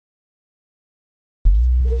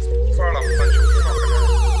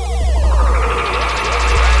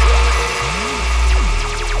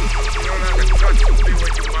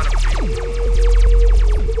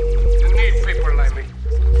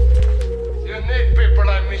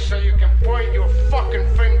so you can point your fucking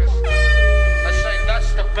fingers and say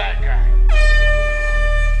that's the bad guy.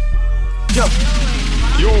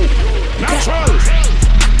 Yo, natural.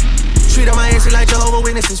 Treat all my exes like Jehovah's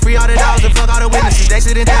Witnesses. Free all the dogs and fuck all the witnesses. They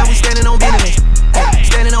sitting down, we standing on business.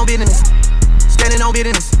 Standing on business. Standing on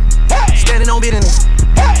business. Standing on business.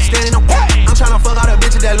 Standing on. I'm tryna fuck all the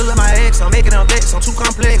bitches that look like my ex. I'm making them vex. I'm too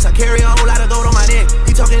complex. I carry a whole lot of gold on my neck.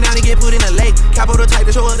 He talking down to get put in the lake. Capo the type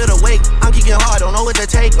to show up to the wake. I'm kicking hard, don't know what to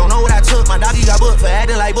take. Don't know what I took. My doggy got booked for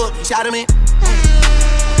acting like book. He shot him in.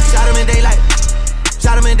 Shot him in daylight.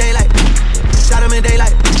 Shot him in daylight. Shot him in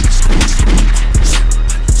daylight.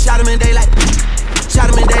 Shot him in daylight.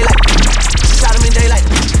 Shot him in daylight. Shot him in daylight.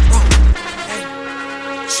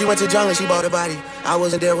 She went to jungle, she bought a body. I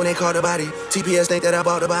wasn't there when they caught the body. TPS think that I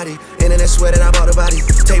bought the body. Internet swear that I bought the body.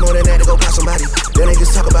 Take more than that to go pop somebody. Then they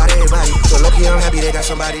just talk about everybody. So lucky I'm happy they got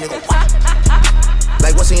somebody. They go,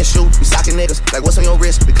 like what's in your shoe? We socking niggas. Like what's on your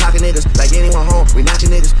wrist? We clocking niggas. Like anyone home? We knocking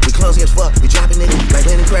niggas. We clumsy as fuck. We dropping niggas. Like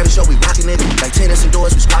Lenny Kravitz show, we rocking niggas. Like tennis and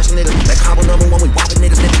doors, we squashing niggas. Like combo number one, we whopping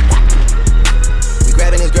niggas. We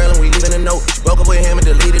grabbing this girl and we leaving a note. She broke up with him and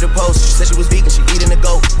deleted the post. She said she was vegan, she eating the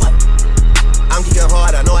goat. I'm geeking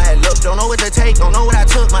hard, I know I had look. Don't know what to take, don't know what I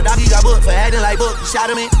took. My doggy got booked for acting like book. Shot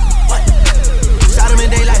him in. Shot him in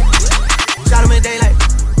daylight. Shot him in daylight.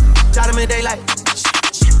 Shot him in daylight.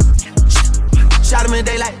 Shot him in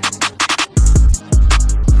daylight.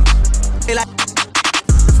 Daylight.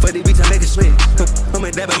 For the beats I make it sweat. I'm a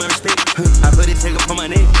dab in my respect. I put it check up on my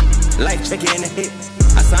neck. Life check it in the head.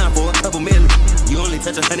 I signed for a couple million. You only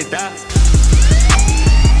touch 100,000.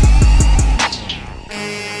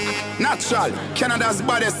 Natural, Canada's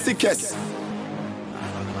baddest, sickest.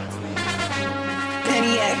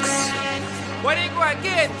 Penny X. What do you go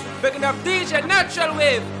again? Picking up DJ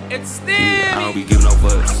NATURAL.wav. It's steamy. I don't be giving no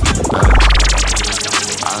fucks.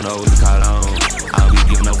 I don't know what to call on. I don't be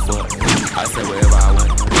giving no fuck. I say whatever I want.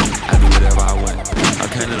 I do whatever I want. I'm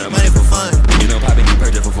counting up money for fun. You know, popping you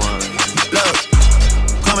purchase for fun. Look,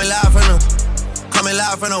 coming live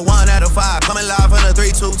from the 1 out of 5. Coming live from the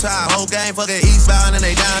 3-2 time. Whole game fucking eastbound and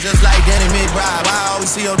they down just like Danny McBride. I always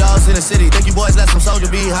see your dogs in the city. Think you boys let some soldier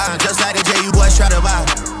behind. Just like the J, you boys try to buy.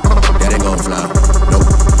 Yeah, they gon' fly. Nope.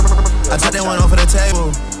 I took that one off of the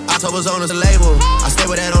table. October's on as a label. I stay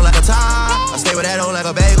with that on like a tie. I stay with that on like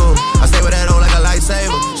a bagel. I stay with that on like a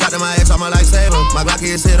lightsaber. Shot to my ex on my lightsaber. My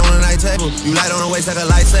Glocky is sit on the night table. You light on the waist like a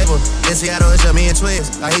lightsaber. In Seattle, it's just me and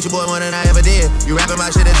Twiz. I hate you boy more than I ever did. You rapping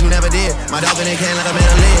my shit that you never did. My dog in the can like a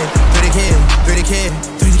metal lid. Pretty kid, pretty kid,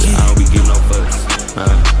 pretty kid. I don't be giving no fucks.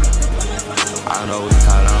 I don't know what to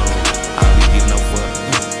call on. I don't be giving no fuck.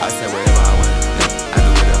 I say whatever I want. I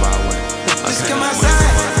do whatever I want. Just come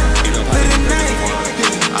outside. For the night.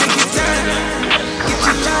 Take your time. Get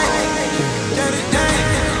your life. Dirty night.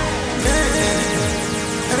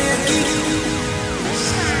 I mean, I keep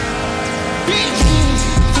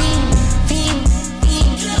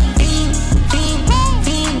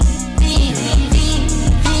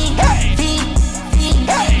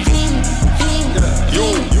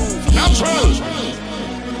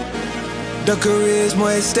the career's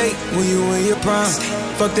more at stake when you in your prime.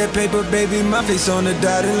 Fuck that paper, baby, my face on the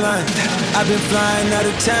dotted line. I've been flying out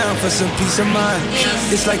of town for some peace of mind.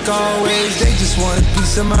 It's like always, they just want a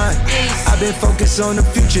piece of mind. I've been focused on the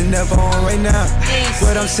future, never on right now.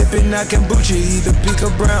 But I'm sipping that kombucha, either pink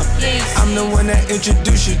or brown. I'm the one that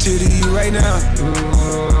introduced you to the you right now.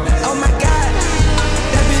 Oh my God,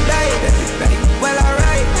 that be right. Well,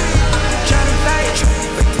 alright, tryna fight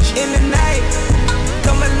in the night.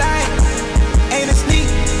 Come alive. Ain't it sneak?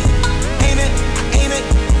 Ain't it? Ain't it?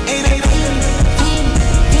 Ain't it?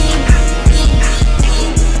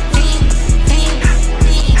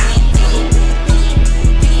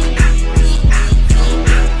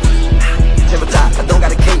 Tip top, I don't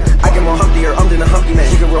got a cape. I get more humpier, I'm than a humpy man.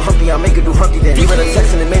 You get real humpy, I'll make it do humpy then. Be real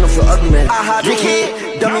texting and make them feel ugly, man. Aha, big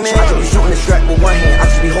kid, dummy man. I just be shooting the strap with one hand. I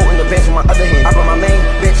just be holding the bench with my other hand. I brought my main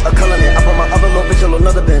bitch a color man. I brought my other little bitch a little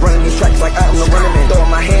another bench. Running these tracks like I'm the running man. Throwing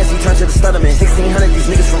my hands, he turned to the stutter man. 1600, these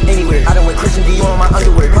niggas from anywhere. I done went Christian Dior on my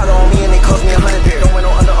underwear. Prada on me and they cost me 100 pair. Don't wear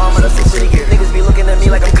no Under Armour, that's the city gear. Niggas be looking at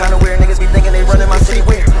me like I'm kinda weird. Niggas be thinking they running my city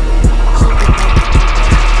weird.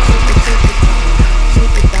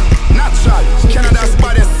 Natural, Canada's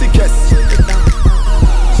baddest, sickest.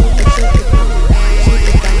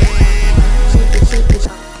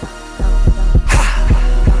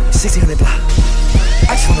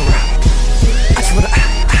 I just wanna rock. I just wanna.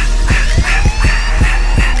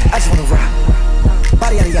 I just wanna rock.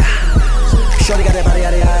 Body yada yada. Shorty got that body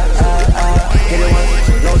yada yada. Hit it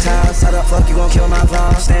once, no time. Side up, fuck you gon' kill my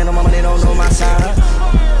vibe. Stand on my money, don't know my side.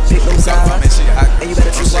 Pick them sides, and you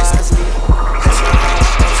better choose wisely.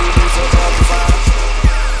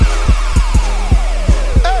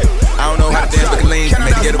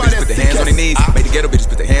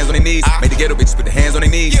 ghetto bitches put their hands on their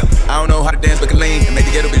knees. I don't know how to dance but can lean. And make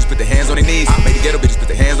the ghetto bitches put their hands on their knees. Make the ghetto bitches put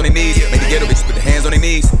their hands on their knees. Make the ghetto bitches put their hands on their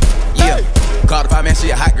knees. Yeah. Call the 5 man, she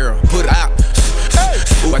a hot girl. Put her out.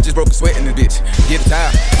 Ooh, I just broke a sweat in this bitch. Get a towel.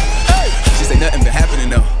 She say nothing been happening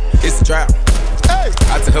though. It's a trial.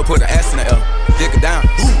 I tell her put her ass in the L. Dick her down.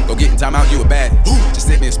 Go get in time out, you a bad. Just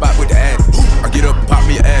sit me in a spot with the ad. I get up and pop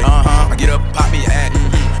me an ad. I get up and pop me an ad.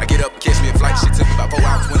 I get up and catch me a flight. She took me about 4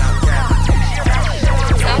 hours when I was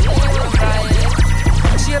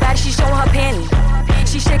She a baddie, she showing her panty.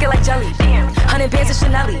 She shake it like jelly. 100 bands of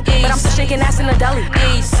Chanel, but I'm still shaking ass in the deli.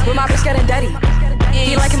 With my bitch getting dirty.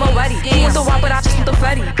 He like him already. He want the wop, but I just want the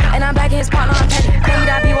Freddy. And I'm bagging his partner, I'm petty. Call me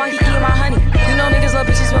that B while he eating my honey. You know niggas love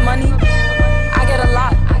bitches with money. I get a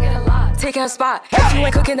lot. Taking a spot. If you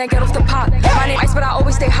ain't cooking, then get off the pot. My name Ice, but I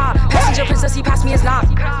always stay hot. Passenger princess, he passed me his knob.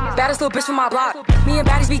 Baddest little bitch from my block. Me and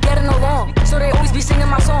baddies be getting along, so they always be singing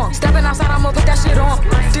my song. Stepping outside, I'ma put that shit on.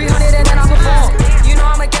 300 and then I perform. You know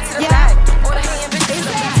I'ma get to the bag. All the hating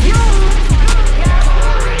bitches.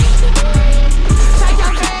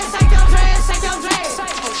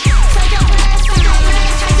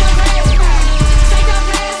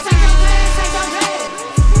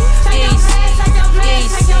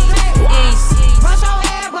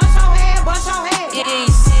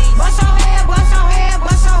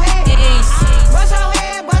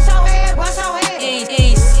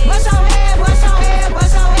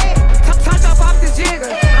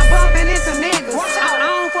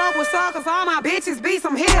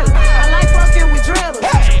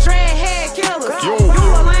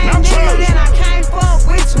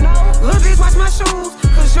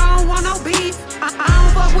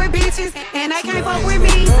 And they can't fuck with me.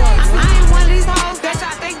 I ain't one of these hoes that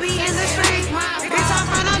y'all think be in the street. Bitch, I'm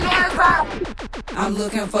from the North Pole. I'm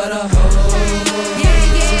looking for the hoe. Yeah,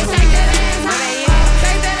 shake that ass,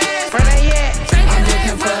 shake that ass, where they at? I'm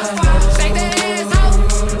looking for the hoe. Shake that ass, hoe.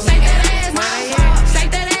 Shake that ass, shake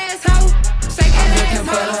that ass, hoe. Shake that ass,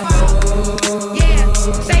 hoe. Yeah,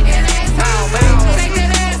 shake that ass, hoe. Shake that ass, hoe. Shake that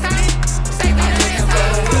ass, hoe.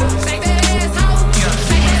 Shake that ass, hoe. Shake that ass, hoe.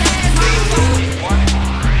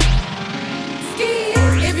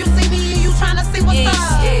 If you see me and you tryna see what's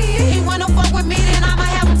up, he wanna fuck with me, then I'ma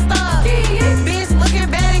have him stuck. Bitch looking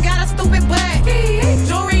bad and got a stupid butt.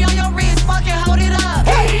 Jewelry on your wrist, fucking hold it up.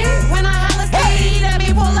 When I holla speed, that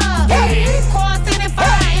me pull up. Car sitting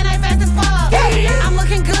fine and they fast as fuck. I'm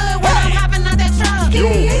looking good when I'm hopping out that truck.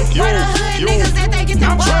 Where the hood niggas that they get the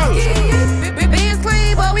buck. Benz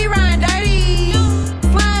clean, but we riding dirty.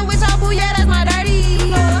 Flying with your boo, yeah, that's my dirty.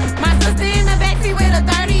 My sister in the backseat with a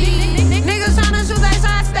 30. Niggas tryna shoot they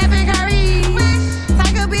shot, Stephen Curry.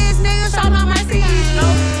 Take a bitch, nigga, show no mercy.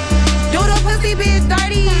 Do the pussy bitch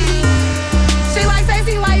dirty. She like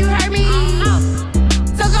sexy, why you hurt me?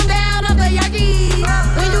 Took him down up the Yachty.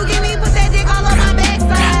 When you give me, put that dick all on my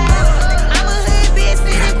backside. I'm a hood bitch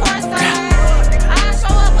sitting courtside. I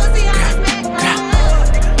show up pussy, I smack right.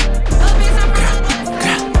 A bitch, I'm from the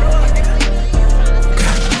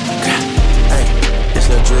Hey, this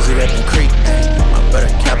little Drizzy rapping creep. My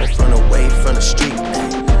brother Capper from the way from the street.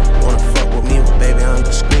 Wanna fuck with me, but baby, I'm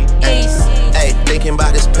discreet. Hey, thinking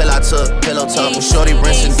about this pill I took, pillow talking. Shorty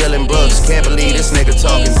rinsing Dylan Brooks. Can't believe this nigga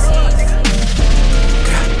talking.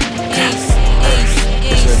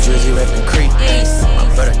 This little Drizzy rapping creep. My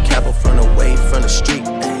brother Capper from the way from the street.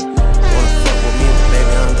 Wanna fuck with me, but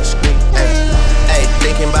baby, I'm discreet. Hey,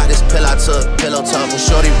 thinking about this pill I took, pillow talking.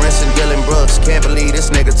 Shorty rinsing Dylan Brooks. Can't believe this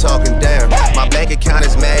nigga talking down. My bank account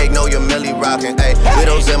is mad, know your Millie rockin'. Ayy,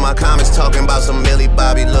 widows in my comments talking about some Millie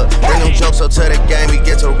Bobby. Look, bring them jokes up to the game, we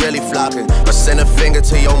get to really flocking. Or send a finger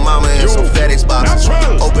to your mama in some FedEx boxes.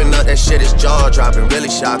 Open up that shit, it's jaw dropping, really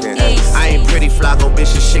shocking. Ay, I ain't pretty Flocko,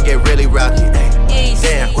 bitch, this shit get really rocky. Ay,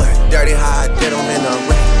 damn, what? Dirty how I did them in the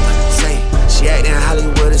way. Say, she actin'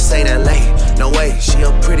 Hollywood, this ain't LA. No way, she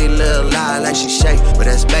a pretty little lie like she shake, but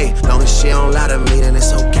that's bae. Long as she don't lie to me, then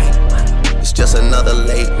it's okay. It's just another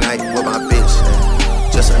late night with my bitch.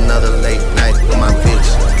 Just another late night with my bitch.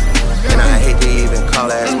 And I hate to even call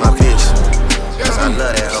her as my bitch, cause I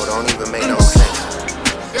love that hoe, don't even make no sense.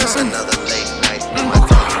 Just another late night with my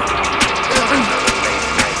bitch. Just another late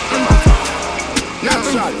night with my bitch.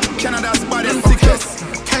 Natural, Canada's baddest sickest.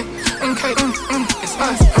 It's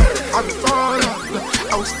us. I be falling,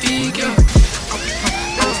 I was geeking.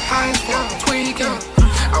 I was high as fuck, tweaking.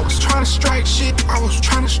 I was tryna strike shit, I was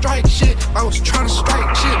tryna strike shit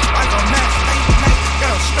like a match,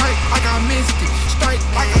 yeah, strike like I missed it. strike.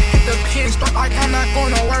 Like I hit the pin, start like I'm not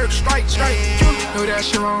gonna work. Strike. You know that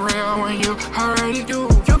shit won't real when you already do.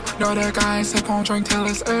 You know that guy ain't sip on drink till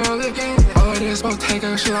it's early. All of this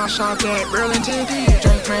Bottega shit, I shot that Burlington.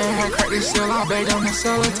 Drink man had cracked this still, I beg him to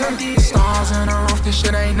sell it to me. Stars in the roof, this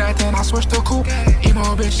shit ain't nothing, I switched to coupe.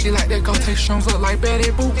 Emo bitch, she like that go take shrooms, look like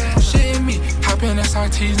Betty Boop. Shit in me, hop in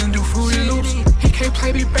SRTs and do Fruity Loops. He can't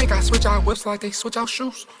play me bank, I switch out whips like they switch out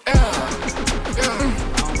shoes.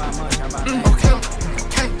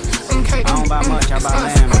 I don't buy much, I buy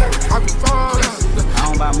land, bro. I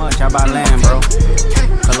don't buy much, I buy land, bro.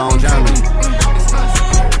 Cologne, Germany.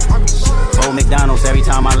 4 McDonald's every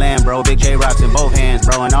time I land, bro. Big J rocks in both hands,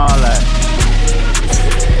 bro, and all that.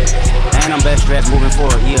 And I'm best dressed moving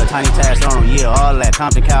forward, yeah. Tiny task on them, yeah, all that.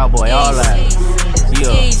 Compton Cowboy, all that.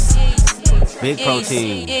 Yeah. Big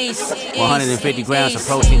protein. 150 grams of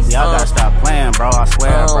protein. Y'all gotta stop playing, bro. I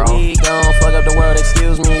swear, bro. We gon' fuck up the world,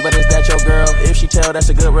 excuse me, but is that your girl? If she tell, that's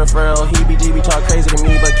a good referral. He talk crazy to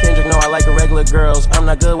me, but Kendrick know I like the regular girls. I'm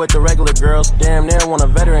not good with the regular girls. Damn near want a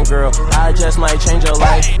veteran girl. I just might change your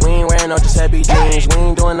life. We ain't wearing no Giuseppe jeans. We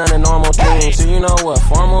ain't doing none of normal things. Do you know what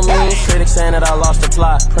formal means? Critics saying that I lost the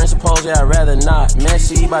plot. Principles, yeah, I'd rather not.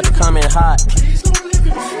 Messy, about to come in hot.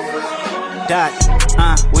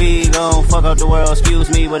 We gon' fuck up the world,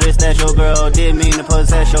 excuse me, but it's that your girl. Didn't mean to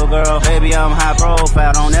possess your girl. Baby, I'm high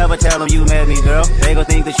profile, don't ever tell them you met me, girl. They gon'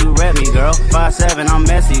 think that you rep me, girl. 5'7", I'm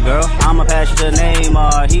messy, girl. I'ma pass you the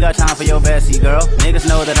Neymar, he got time for your bestie, girl. Niggas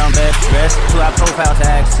know that I'm best dressed, too high profile to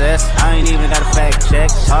access. I ain't even got a fact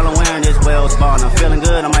check. All I'm wearing is Wells Bond. I'm feeling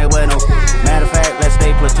good, I might wear no. Matter of fact, let's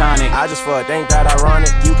stay platonic. I just fucked, ain't that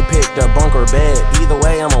ironic? You can pick the bunk or bed. Either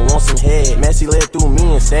way, I'ma want some head. Messy lived through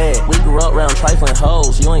me instead. We grew up round trifling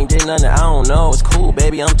hoes. You ain't did nothing, I don't know. It's cool,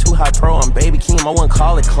 baby, I'm too high pro. I'm baby Keem, I wouldn't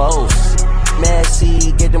call it close.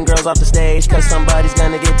 Messy, get them girls off the stage, cause somebody's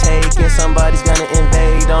gonna get taken, somebody's gonna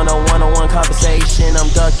invade on a one-on-one conversation. I'm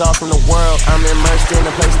ducked off from the world, I'm immersed in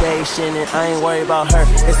the PlayStation, and I ain't worried about her,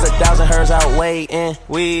 it's 1,000 hers out waiting.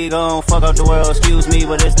 We gon' fuck up the world, excuse me,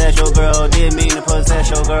 but it's that your girl. Didn't mean to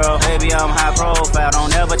possess your girl. Baby, I'm high profile,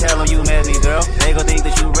 don't ever tell them you met me, girl. They gon' think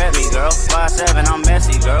that you rep me, girl. 5'7", I'm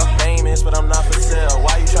messy, girl. Famous, but I'm not for sale.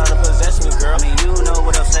 Why you tryna possess me, girl? I mean, you know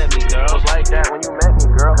what upset me, girl. It was like that when you met me,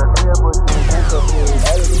 girl.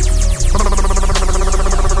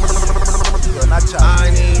 I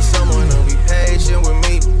need someone to be patient with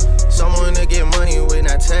me, someone to get money with,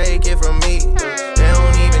 not take it from me. They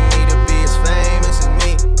don't even need to be as famous as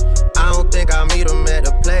me. I don't think I meet them at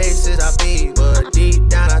the places I be, but deep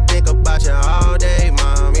down I think about you all day,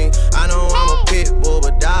 mommy. I know I'm a pit bull,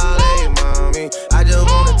 but darling, mommy, I just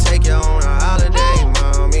wanna take you on a holiday,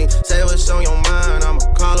 mommy. Say what's on your mind, I'ma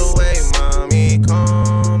call away, mommy.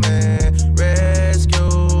 Come and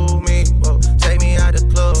rescue me. Whoa, take me out the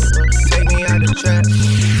club, take me out the trap,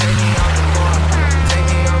 take me out the bar, take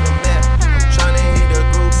me on the map. I'm tryna hit the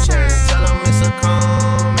group chat, tell them it's a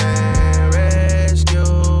come and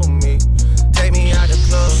rescue me. Take me out the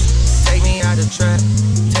club, take me out the trap,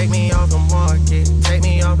 take me off the market, take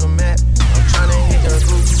me off the map. I'm tryna hit the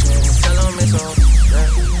group chat, tell them it's on that.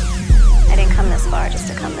 I didn't come this far just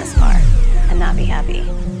to come this far and not be happy.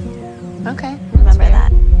 Okay. Remember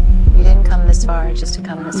that. You didn't come this far just to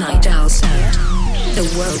come this far. Night Owl Sound, the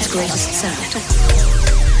world's greatest sound.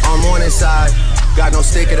 On morning side, got no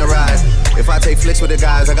stick in the ride. If I take flicks with the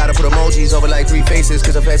guys, I gotta put emojis over like 3 faces,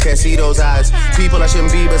 cause the feds can't see those eyes. People I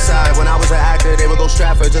shouldn't be beside. When I was an actor, they would go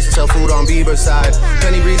Stratford just to sell food on Bieber's side.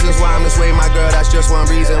 Plenty reasons why I'm this way, my girl, that's just one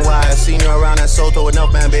reason why. I seen you around at Soto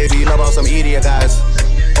enough, man, baby. You love all some idiot guys.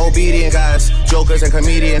 Obedient guys, jokers and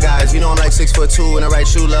comedian guys. You know I'm like 6'2" in the right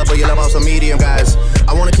shoe, love, but you love all some medium guys.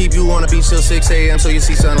 I wanna keep you on the beach till 6 a.m. so you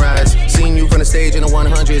see sunrise. Seen you from the stage in the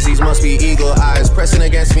 100s, these must be eagle eyes. Pressing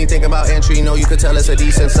against me, thinking about entry, know you could tell it's a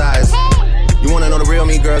decent size. You wanna know the real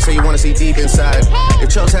me, girl, so you wanna see deep inside. If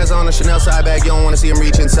Chubbs has on a Chanel side bag, you don't wanna see him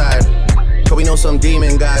reach inside. Cause we know some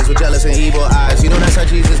demon guys with jealous and evil eyes. You know that's how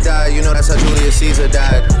Jesus died, you know that's how Julius Caesar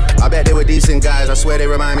died. I bet they were decent guys, I swear they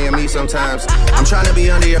remind me of me sometimes. I'm trying to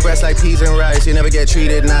be under your breast like peas and rice, you never get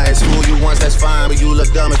treated nice. Fool you once, that's fine, but you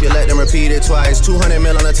look dumb if you let them repeat it twice. 200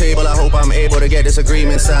 mil on the table, I hope I'm able to get this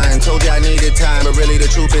agreement signed. Told you I needed time, but really the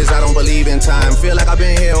truth is I don't believe in time. Feel like I've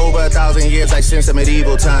been here over 1,000 years, like since the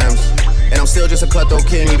medieval times. And I'm still just a cutthroat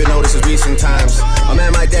king, even though this is recent times. I'm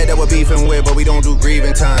at my dad that we're beefing with, but we don't do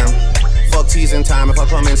grieving time. Fuck teasing time, if I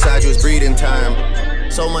come inside you, it's breeding time.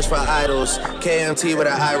 So much for idols. KMT with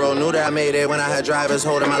an eye roll. Knew that I made it when I had drivers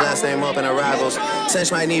holding my last name up in arrivals.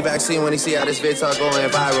 Cinch might need vaccine when he see how this vid talk going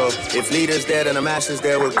viral. If leaders dead and the masters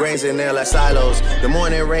there with grains in there like silos. The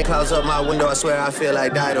morning rain clouds up my window, I swear I feel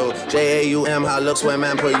like Dido. JAUM, how looks when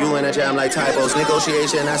man put you in a jam like typos.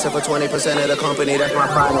 Negotiation asking for 20% of the company, that's my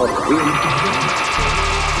final.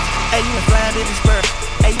 Hey, you ain't flying bitches spur.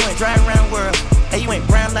 Hey, you ain't driving around the world. Hey, you ain't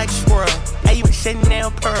brown like a squirrel. Hey, you ain't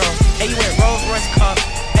Chanel pearl. Hey, you ain't Rolls Royce car.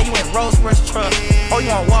 Hey, you ain't Rolls Royce truck. Oh, you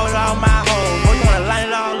wanna wall it all my hoes. Oh, you wanna line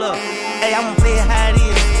it all up. Hey, I wanna play it how it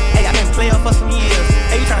is. Hey, I been playing for some years.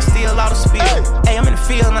 Hey, you tryna steal all the spill. Hey, I'm in the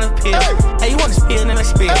field on the pill. Hey, you wanna spill in the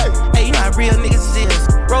spill. Hey, you know how real niggas is.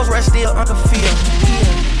 Rolls Royce still Uncle Phil.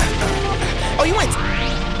 Yeah. Oh, you ain't.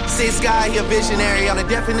 Six guy, he a visionary. On the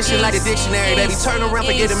definition like a dictionary. Baby, turn around,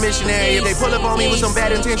 forget a missionary. If they pull up on me with some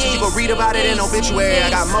bad intentions, you go read about it in obituary. I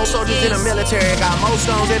got more soldiers in the military. I got more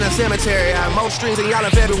stones in the cemetery. I have more strings than y'all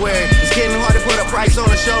in February. It's getting hard to put a price on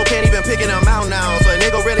the show. Can't even pick an amount now. If a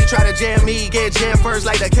nigga really try to jam me, get jammed first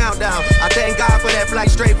like the countdown. I thank God for that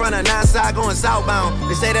flight straight from the 9 side going southbound.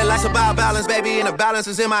 They say that life's about balance, baby, and the balance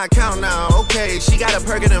is in my account now. Okay, she got a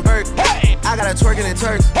perkin' and Burke. I got a twerking and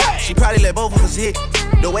Turks. She probably let both of us hit.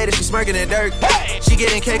 The way that she smirking and Durk. She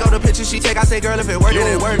getting cake on the picture she take. I say, girl, if it work, then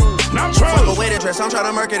it work. Fuck a way to dress, I'm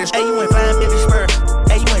tryna murk it. Hey, you ain't flying bitches spur.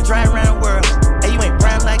 Hey, you ain't driving around the world. Hey, you ain't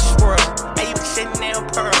brown like a squirrel. Hey, you ain't Chanel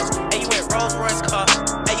pearls. Hey, you ain't Rolls Royce car.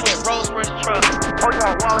 Hey, you ain't Rolls Royce truck. Oh, you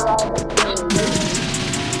want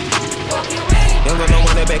Young girl, no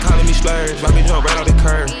one that back calling me splurge. Why me jump right off the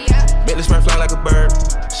curb? Bentley Smurf fly like a bird.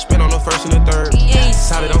 Spin on the first and the third.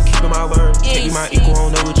 Solid, I'm keeping my word. Can't be my equal, I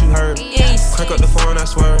don't know what you heard. Crank up the phone, I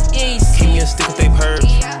swear. Keep me a stick if they purge.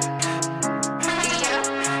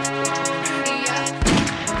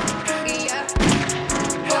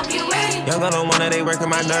 Young girl, no one that they working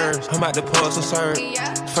my nerves. I'm about to pause to serve.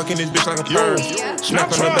 Fucking this bitch like a perm.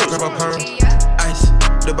 Smack on the back, grab a perm. Ice,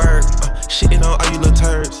 the bird. Shitting on all you little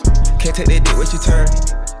turds. Can't take that dick with your turn.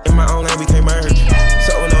 In my own lane, we can't merge.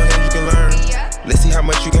 So with no hands, you can learn. Let's see how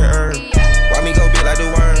much you can earn. Why me go big like the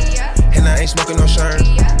worm? And I ain't smoking no shirt.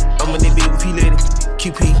 I'm in the beat with P-Lady.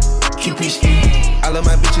 QP ski. I love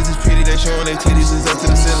my bitches, it's pretty. They showing their titties is up to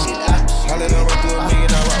the ceiling. I let them run through a million,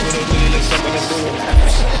 I rock with a million. Let's jump in the door.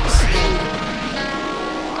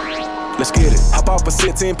 Let's get it. Hop off a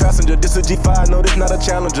 16 passenger. This a G5, no, this not a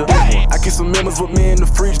challenger. I keep some members with me in the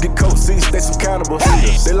fridge, get coat seats, they some cannibals.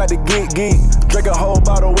 They like to geek. Drink a whole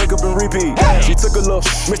bottle, wake up and repeat. She took a look,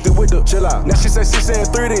 mixed it with the chill out. Now she say she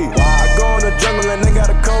saying 3D. I go in the jungle and they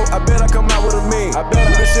got a coat. I bet I come out with a mean. I bet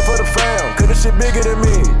I do this shit for the fam, cause this shit bigger than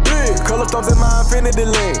me. Color thumbs in my infinity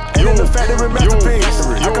link. And in the factory masterpiece.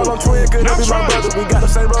 I call him twin, cause he be my brother. We got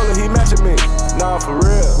the same roller, he matching me. Nah, for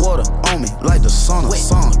real. Water on me like the sun of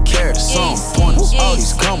sun. Carrot, sun, pointers. All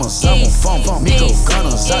these commas, I won't fun. Miko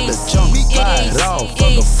gunners out the jump. Fire it all,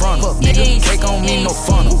 fuck the front. Nigga, cake on me, no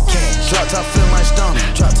funnel. Drop top, feel like stunner.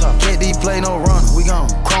 Drop top, can't play no runner. We gon'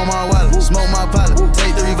 chrome my wallet, smoke my pilot.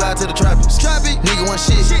 Take the revive to the trappies. Nigga, one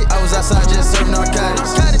shit. I was outside just serving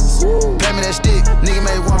narcotics. Pay me that stick. Nigga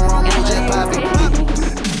made one wrong move, just pop it.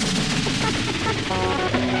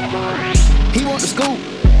 He want the scoop,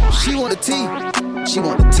 she want the tea. She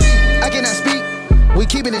want the tea. I cannot speak. We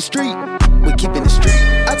keepin' it street. We keepin' it street.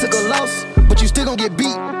 I took a loss, but you still gon' get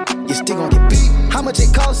beat. You still gon' get beat. How much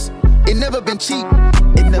it costs? It never been cheap.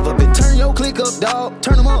 It never been. Turn your click up, dog.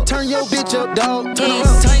 Turn them up. Turn your bitch up, dog. Turn them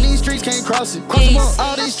up. Tiny streets can't cross it. Cross them up.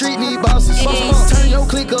 All these streets need bosses. Cross them up. Turn your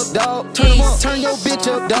click up, dog. Turn them up. Turn your bitch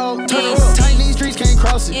up, dog. Turn them up. Tiny streets can't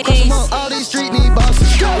cross it. Cross them up. All these streets need bosses.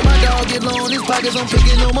 My dog get low in his pockets, I'm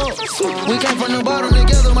picking them up. We came from the bottom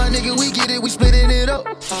together, my nigga. We get it, we splitting it up.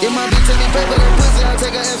 If my bitch tell me paper and pussy, I'll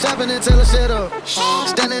take her ass shopping and tell her shut up.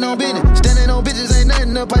 Standing on business, standing on bitches ain't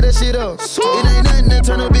nothing to pipe that shit up. It ain't nothing to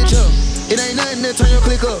turn a bitch up. It ain't nothing to turn your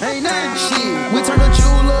click up. Ain't nothing. Shit, we turn the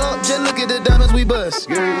jewel up. Just look at the diamonds we bust.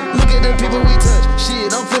 Look at the people we touch.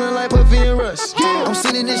 Shit, I'm feeling like Puffy and Russ. I'm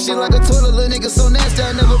sitting this shit like a toilet, little nigga so nasty,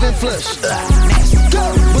 I never been flushed.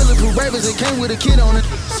 Bulletproof ravens, it came with a kid on it.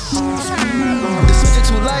 The switch it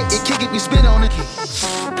too light, it kick if you spit on it.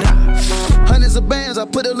 Hundreds of bands, I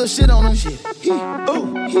put a little shit on them.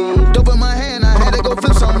 Dope in my hand, I had to go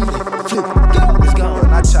flip on them. Let's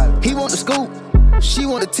go. He want the scoop, she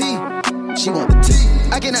want the tea. She want the tea.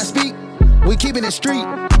 I cannot speak. We keepin' it street.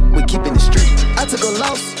 We keepin' it street. I took a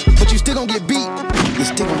loss, but you still gon' get beat. You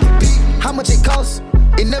still gon' get beat. How much it costs?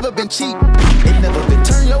 It never been cheap. It never been.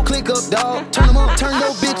 Turn your click up, dog. Turn them up. Turn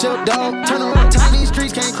your bitch up, dog. Turn them up. Tiny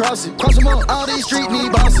streets can't cross it. Cross them up. All these streets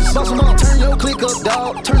need bosses. Boss them up. Turn your your click up,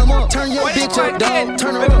 dog. Turn them up, turn your bitch up, dog.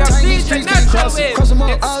 Turn her up, turn these streets, can't cross it. Cross them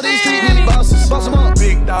up, all these streets need bosses. Boss them up.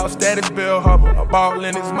 Big dog, status, Bill Hubble. A ball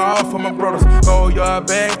in his mouth for my brothers. Gold yard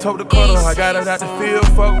bag, tote the cutter. I got it out the field,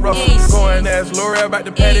 fuck Russell. Going as L'Oreal back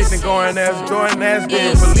to Paddock and going as Jordan as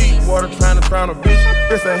dead. Police water trying to drown a bitch.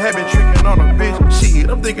 It's a habit tricking on a bitch. Shit,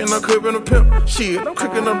 I'm thinking I'm clipping a pimp. Shit, I'm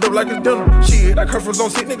cooking them dope like it's dinner. Shit, I come from zone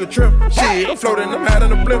sick nigga trim. Shit, I'm floating, I'm out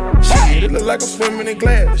in a blimp. Shit, it look like I'm swimming in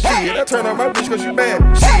glass. Shit, I turn on my bitch cause she bad.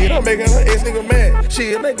 Shit, I'm making her ex nigga mad.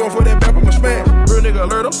 Shit, they go for that bap, I'ma smash. Real nigga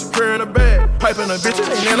alert, I'm securing a bag. Piping the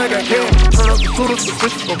bitches, and then I got cash. Turn up the shooters, the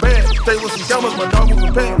bitches go bad. Stay with some gammas, my dog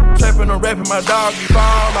moving back. Trapping or rapping, my dog, he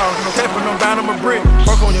fall off. No tapping them down, I'm a brick.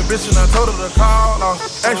 Fuck on your bitch, and I told her to call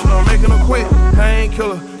off. Action, I'm making her quit.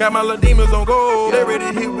 Painkiller, got my little demons on gold. They ready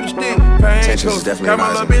to hit with a stick. Painkiller, got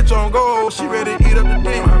my little bitch on gold. She ready to eat up the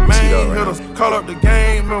dick. My main hitters, call up the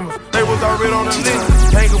gang members. They was already on the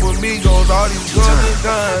list. Hanging with me goes all these guns and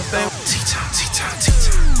guns.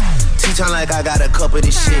 T-time like I got a cup of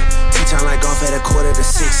this shit. T-time like off at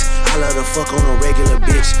 5:45. I love to fuck on a regular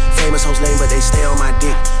bitch. Famous hoes lame, but they stay on my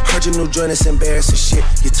dick. Heard your new joint is embarrassing shit.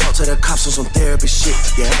 You talk to the cops on some therapist shit.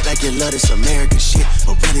 You act like you love this American shit,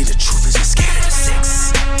 but really the truth is you're scared of the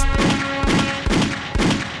sex.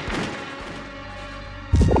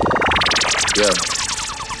 Yeah,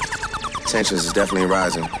 tensions is definitely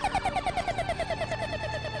rising.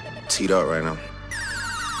 Teed up right now.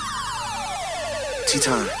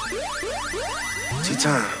 T-time.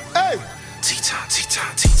 T-time. Hey. T-time,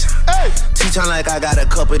 T-time, T-time. Hey. T-time like I got a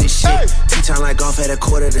cup of this shit. Hey. T-time like off at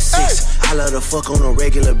 5:45. Hey. I love to fuck on a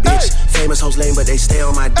regular bitch. Hey. Famous hoes lame, but they stay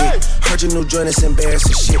on my dick. Hey. Heard your new joint is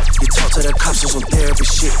embarrassing shit. You talk to the cops on some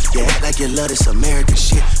therapist shit. You act like you love this American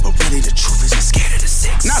shit, but really the truth is you're scared of the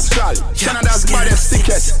sex. Natural, Canada's baddest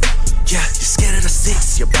sickest. Yeah, you're scared of the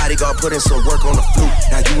sex. Your bodyguard put in some work on the flute.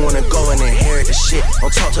 Now you wanna go and inherit the shit.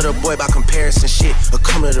 Don't talk to the boy about comparison shit, or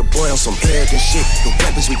come to the boy on some arrogant shit. The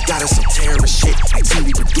weapons we got is some terrorist shit. Like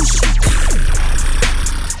TV producers,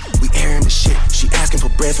 we airing the shit. She asking for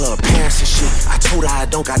bread for her parents and shit. I told her I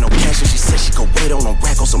don't got no cash and she said she could wait on a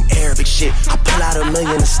rack on some Arabic shit. I pull out $1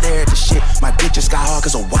 million and stare at the shit. My dick just got hard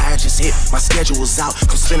cause a wire just hit. My schedule was out,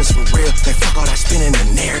 come spinners for real. They fuck all that spinning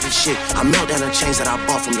and narrative shit. I melt down the chains that I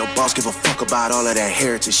bought from your boss. Give a fuck about all of that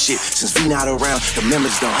heritage shit. Since V not around, the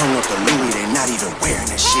members done hung up the Louis. They not even wearing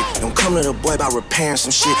that shit. Don't come to the boy about repairing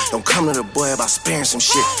some shit. Don't come to the boy about sparing some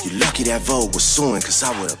shit. You lucky that Vogue was suing, cause I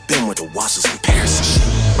would've been with the Wassers in Paris and shit.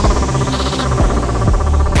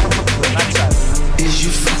 Is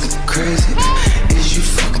you fucking crazy? Is you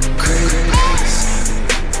fucking crazy?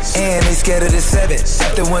 And they scared of the 7.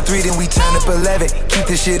 After 1-3, then we turn up 11. Keep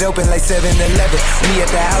the shit open like 7-11. Me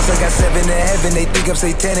at the house, I got 7 in heaven. They think I'm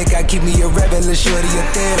satanic, I keep me a rebel. A shorty, a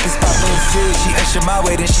therapist, papa and Sid. She ushered my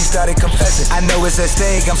way, then she started confessing. I know it's at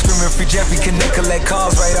stake, I'm screaming free Jeffrey. Connect, collect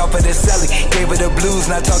calls right off of the celly. Gave her the blues,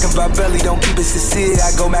 not talking about belly. Don't keep it sincere,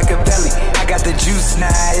 I go Machiavelli. I got the juice,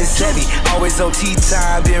 nah, it's heavy. Always OT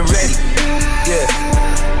time, been ready. Yeah.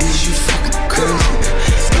 Is you fucking crazy?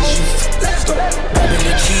 Is you poppin'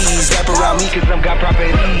 the cheese, wrap around me cause I'm got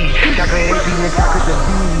properties. Chocolate AP and chocolate the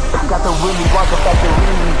bees. Got the Willy Wonka factory.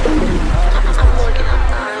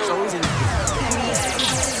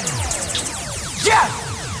 Yeah,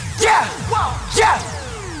 yeah, yeah,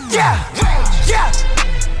 yeah, yeah,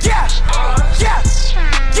 yeah, yeah,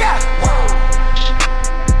 yeah.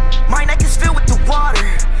 My neck is filled with the water.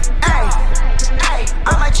 Ay, ay, I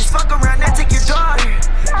might just fuck around and take your daughter.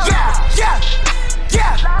 Yeah, yeah,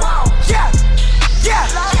 yeah, yeah. Yeah,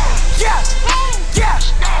 yeah, yeah,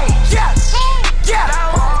 yeah, yeah.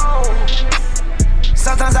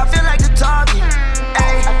 Sometimes I feel like the target.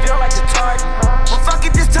 Ay, I feel like the target. But fuck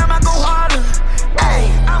it, this time I go harder.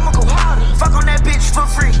 Ay, I'ma go harder. Fuck on that bitch for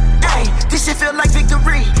free. Ay, this shit feel like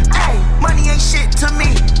victory. Ay, money ain't shit to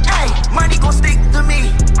me. Ay, money gon' stick to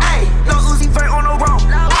me. Ay, no Uzi Vert on the road.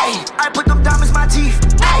 Ay, I put them diamonds in my teeth.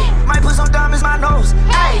 Ay, might put some diamonds in my nose.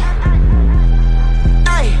 Ay.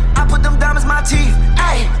 I put them diamonds in my teeth,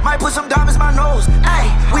 ayy. Might put some diamonds in my nose, ayy.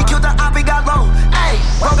 We killed the op, it got low, ayy.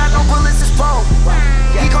 Bro got no bullets, it's pro.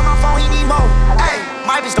 He call my phone, he need more, ayy.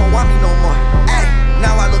 My bitch don't want me no more, ayy.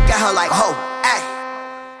 Now I look at her like ho, ayy.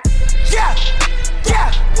 Yeah,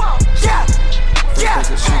 yeah, yeah, yeah, yeah,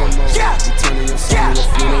 yeah,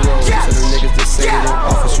 yeah. To the niggas that say they don't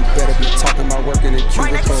office, you better be talking about working in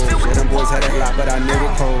cubicles. Yeah, them boys had that lot, but I knew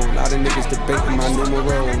it cold. A lot of niggas debating my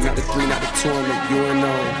numero. Not the 3, not the 2, I'm the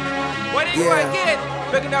UNO. What do you want to get?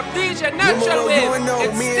 Picking up DJ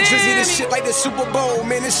NATURAL.wav. Me and Drizzy, this shit like the Super Bowl.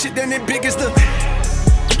 Man, this shit done it big as the.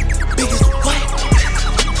 Big as the what?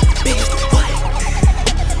 Big as the what?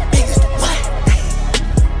 Big as the what?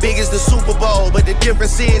 Big as the Super Bowl, but the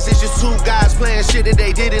difference is it's just two guys playing shit that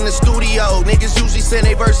they did in the studio. Niggas usually send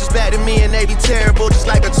their verses back to me and they be terrible, just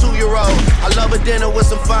like a 2-year-old. I love a dinner with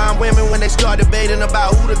some fine women when they start debating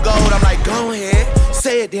about who the GOAT. I'm like, go ahead,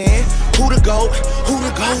 say it then. Who the GOAT? Who the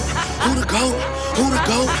GOAT? Who the GOAT? Who the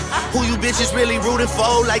GOAT? Who you bitches really rooting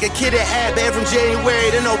for? Like a kid that had bad from January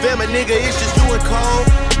to November, nigga, it's just you and Cole.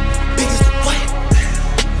 Big as the what?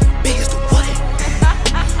 Big as the what?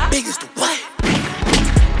 Big as the what?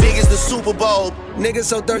 Big as the Super Bowl. Niggas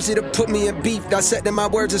so thirsty to put me in beef. Dissecting my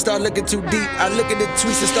words and start looking too deep. I look at the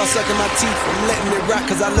tweets and start sucking my teeth. I'm letting it rock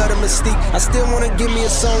cause I love the mystique. I still wanna give me a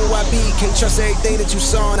song where I be. Can't trust everything that you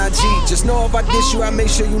saw on IG. Just know if I diss you, I make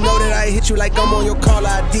sure you know that I hit you like I'm on your call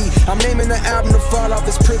ID. I'm naming the album The Fall Off.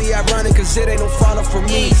 It's pretty ironic cause it ain't no fall off for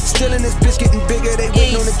me. Still in this bitch getting bigger. They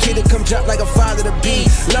waiting on the kid to come drop like a father to be.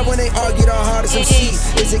 Love when they argue the hardest MC.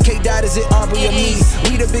 Is it K-Dot, is it Aubrey or me?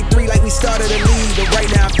 We the big three like we started a league. But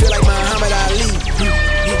right now I feel like Muhammad Ali.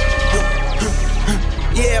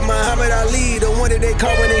 Yeah, Muhammad Ali, the one that they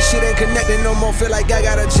call when they shit ain't connected no more. Feel like I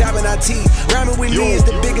got a job in IT. Rhyming with me is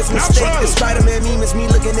the biggest mistake. The Spider-Man meme is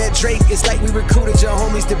me looking at Drake. It's like we recruited your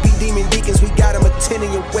homies to be demon deacons. We got them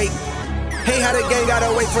attending your wake. Hey, how the gang got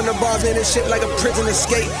away from the bars and this shit like a prison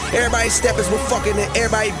escape. Everybody steppers with fucking and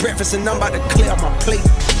everybody breakfast and I'm about to clear my plate.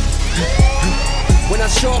 When I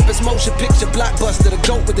show up, it's motion picture blockbuster. The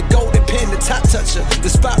GOAT with the golden pen, the top toucher, the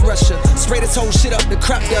spot rusher. Spray this whole shit up, the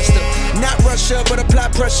crop duster. Not Russia, but apply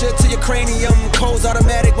pressure to your cranium. Cold's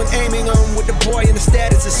automatic when aiming with the boy in the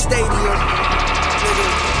status of stadium.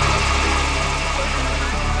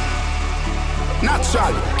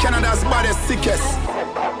 Natural, Canada's baddest, sickest.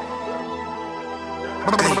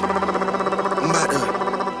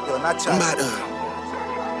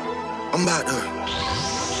 I'm about to.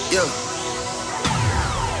 Yo.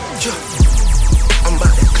 I'm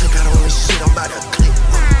about to click out on this shit, I'm about to click.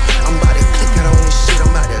 I'm about to click out on this shit,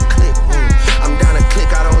 I'm about to click. I'm down to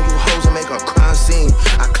click out on you hoes and make a crime scene.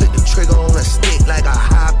 I click the trigger on a stick like a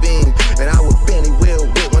high beam. And I was Benny Will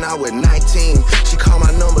Whip when I was 19. She called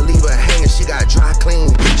my number, leave her hanging, she got dry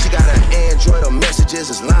clean. She got an Android, her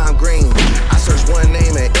messages is lime green. I searched one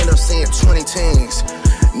name and end up seeing 20 teens.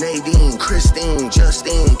 Nadine, Christine,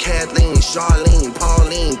 Justine, Kathleen, Charlene,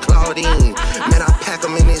 Pauline, Claudine. Man, I pack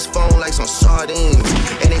them in this phone like some sardines.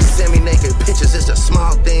 And they send me naked pictures, it's the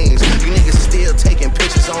small things. You niggas still taking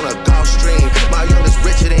pictures on a golf stream. My youngest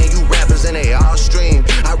richer than you rappers and they all stream.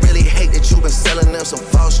 I really hate that you been selling them some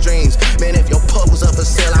false dreams. Man, if your pub was up for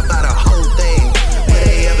sale, I buy the whole thing. Will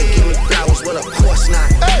they ever give me flowers? Well, of course not.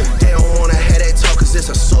 They don't wanna have that talk cause it's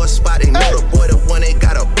a sore spot. They know the boy the one they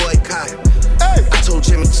got a boycott. I told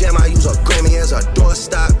Jimmy Jam I use a Grammy as a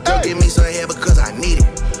doorstop. Girl, give me some hair because I need it.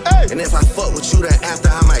 And if I fuck with you, then after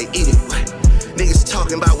I might eat it. What? Niggas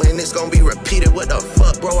talking about when it's gonna be repeated. What the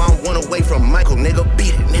fuck, bro? I'm one away from Michael. Nigga,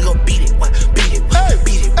 beat it. Nigga, beat it. What? Beat it. What?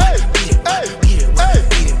 Beat it. What? Beat it. What? Beat it. What?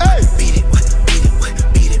 Beat it. What? Beat it. What? Beat it. What?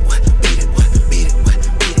 Beat it. What? Beat it. What? Beat it. What?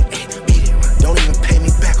 Beat it. Beat it. What? Don't even pay me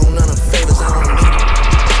back on none of the favors. I don't need it.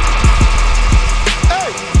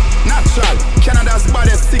 Natural, Canada's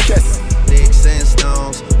baddest, sickest. Sticks and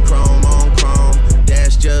stones, chrome on chrome.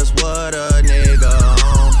 That's just what a nigga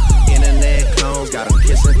on. Internet clones, got them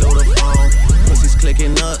kissing through the phone. Pussies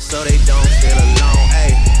clicking up so they don't feel alone.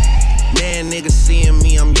 Ayy, man, niggas seeing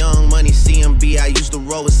me, I'm young money CMB. I used to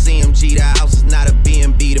roll with CMG, the house is not a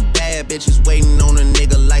B&B. The bad bitches waiting on a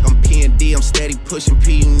nigga like I'm P&D. I'm steady pushing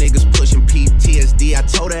P, you niggas pushing PTSD. I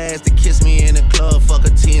told her ass to kiss me in the club, fuck a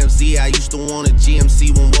TMZ. I used to want a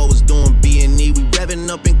GMC when what was doing B&E. We revving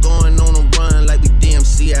up and going on a run like we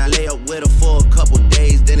DMC. I lay up with her for a couple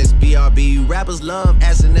days, then it's BRB. Rappers love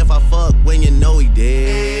asking if I fuck when you know he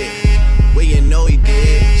did. When you know he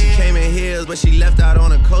did. She came in heels, but she left out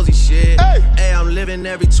on a cozy shit. Hey, I'm living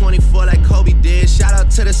every 24 like Kobe did. Shout out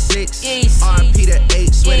to the 6, RP to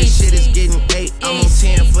 8. Swear this shit is getting 8. I'm on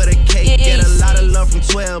 10 for the cake. Get a lot of love from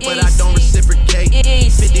 12, but I don't reciprocate.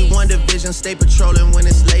 51 division, stay patrolling when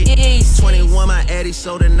it's late. 21, my Addy,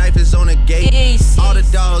 so the knife is on the gate. All the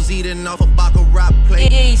dogs eating off a Baccarat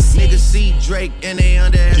plate. Niggas see Drake and they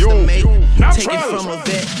underestimate. Take it from a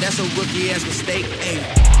vet, that's a rookie ass mistake.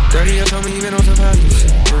 30 years told me you been on some positive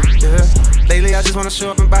shit, yeah. Lately I just wanna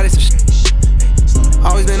show up and body some shit.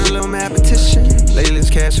 Always been a little mad petition. Lately this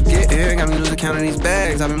cash will get here. Got me losing count of these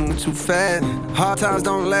bags. I've been moving too fast. Hard times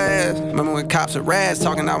don't last. Remember when cops are rats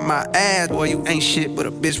talking out my ass. Boy, you ain't shit but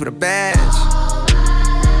a bitch with a badge.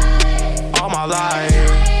 All my life,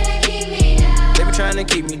 they been trying to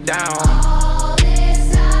keep me down.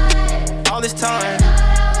 All this time,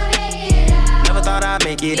 never thought I'd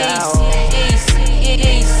make it out.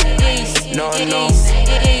 No, no.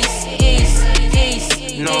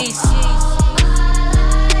 No.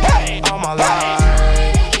 All my life.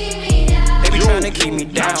 Trying to keep me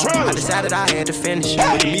down. I decided I had to finish.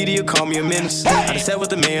 But the media called me a menace. I just sat with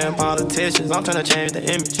the million politicians. I'm trying to change the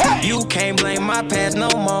image. You can't blame my past no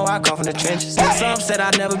more. I come from the trenches. Some said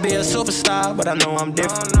I'd never be a superstar, but I know I'm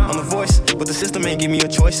different. I'm a voice, but the system ain't give me a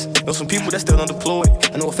choice. Know some people that still undeployed.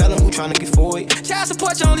 I know a fella who trying to get forward. Child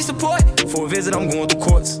support, your only support. For a visit, I'm going through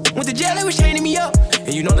courts. Went to jail, they was chaining me up.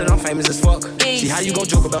 And you know that I'm famous as fuck. See how you gon'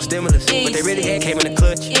 joke about stimulus, but they really had came in the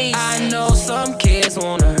clutch. I know some kids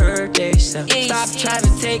wanna hurt themselves. Stop trying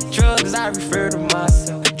to take drugs, I refer to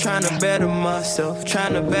myself. Trying to better myself,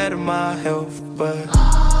 trying to better my health. But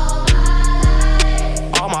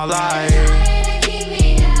all my life,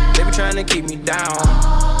 they be trying to keep me down.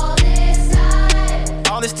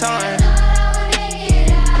 All this time,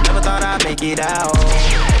 never thought I'd make it out.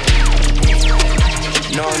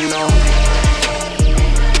 No, no,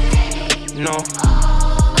 no.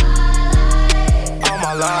 All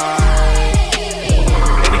my life.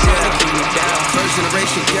 First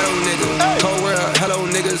generation ghetto nigga. Cold world, hello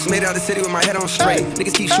niggas. Made it out the city with my head on straight.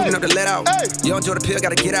 Niggas keep shooting up the let out. Yo, enjoy the pill,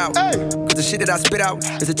 gotta get out. Cause the shit that I spit out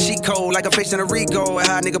is a cheat code, like a face in a Rico. And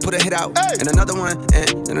how a nigga put a hit out. And another one,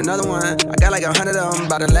 and another one. I got like 100 of them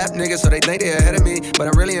by the lap niggas, so they think they ahead of me. But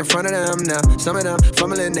I'm really in front of them now. Some of them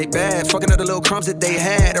fumbling, they bad. Fucking up the little crumbs that they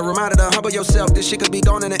had. A reminder to humble yourself. This shit could be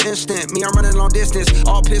gone in an instant. Me, I'm running long distance,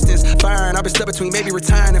 all pistons firing. I've been stuck between maybe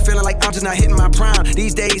retiring and feeling like I'm just not hitting my prime.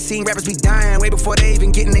 These days, seeing rappers be dying way before they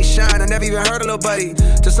even getting they shine. I never even heard of Lil Buddy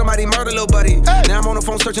till somebody murder Lil Buddy. Now I'm on the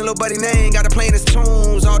phone searching Lil Buddy name. Got to playing his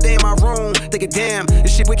tunes all day in my room. Thinking, damn,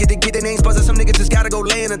 this shit wicked to get their names buzzing. Some niggas just gotta go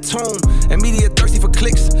lay in a tomb. And media thirsty for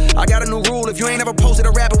clicks. I got a new rule. If you ain't ever posted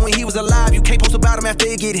a rapper when he was alive, you can't post about him after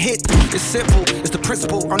it get hit. It's simple, it's the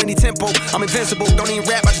principle. On any tempo, I'm invincible. Don't even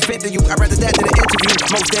rap, I just vent to you. I'd rather that than an interview.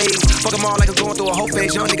 Most days, fuck them all like I'm going through a whole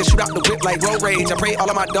phase. Young niggas shoot out the whip like road rage. I pray all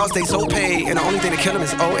of my dogs stay so paid. And the only thing to kill them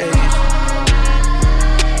is old age.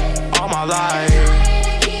 All my life,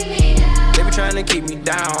 they be trying to keep me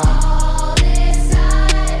down.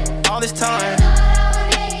 All this time,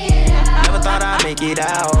 never thought I'd make it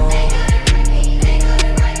out.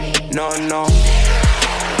 No, no,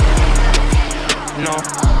 no.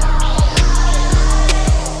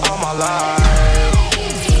 All my life,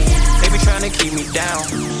 they be trying to keep me down.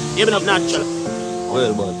 Giving up natural.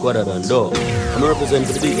 Well, but what I done do? I'm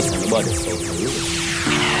representing the biggest on the body.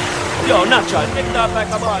 Yo, natural, take that like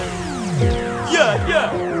a ball. Yeah,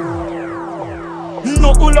 yeah.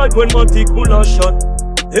 No good like when man take full of shot.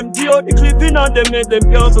 Empty out the clipping and them make them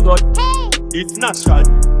can't forget. It's natural.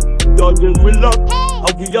 Dodgers will lock.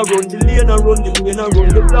 And we a run the lane and run the lane and run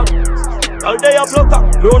the block. All day a block up,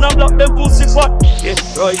 run and block them pussy fat. Yes,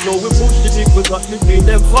 right now we push the big we got to feed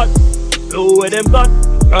them fat. Lower them back,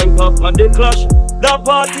 crank up and they clash. That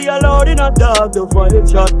party allowed in a dog, the fire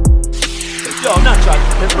shot. Yo, natural,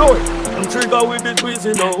 let's go it. I'm trigger with the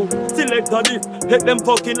tweezy now. Select a dip, take them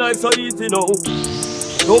fucking life so easy now.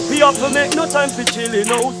 Don't be up to make no time for chilling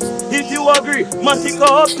out. If you agree, man, take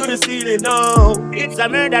up to the ceiling now. It's a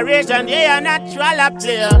murderation, yeah, natural up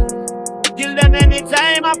there. Kill them any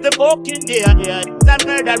time of the fucking day, yeah. It's a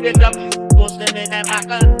murderation, put them in the back.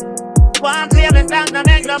 One play the song to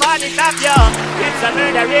make nobody stop you. It's a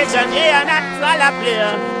murderation, yeah, natural up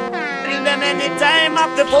there. Kill them any time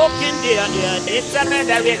of the fucking day, yeah. It's a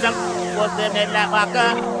murderation, put them in the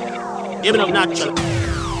back. Giving up natural.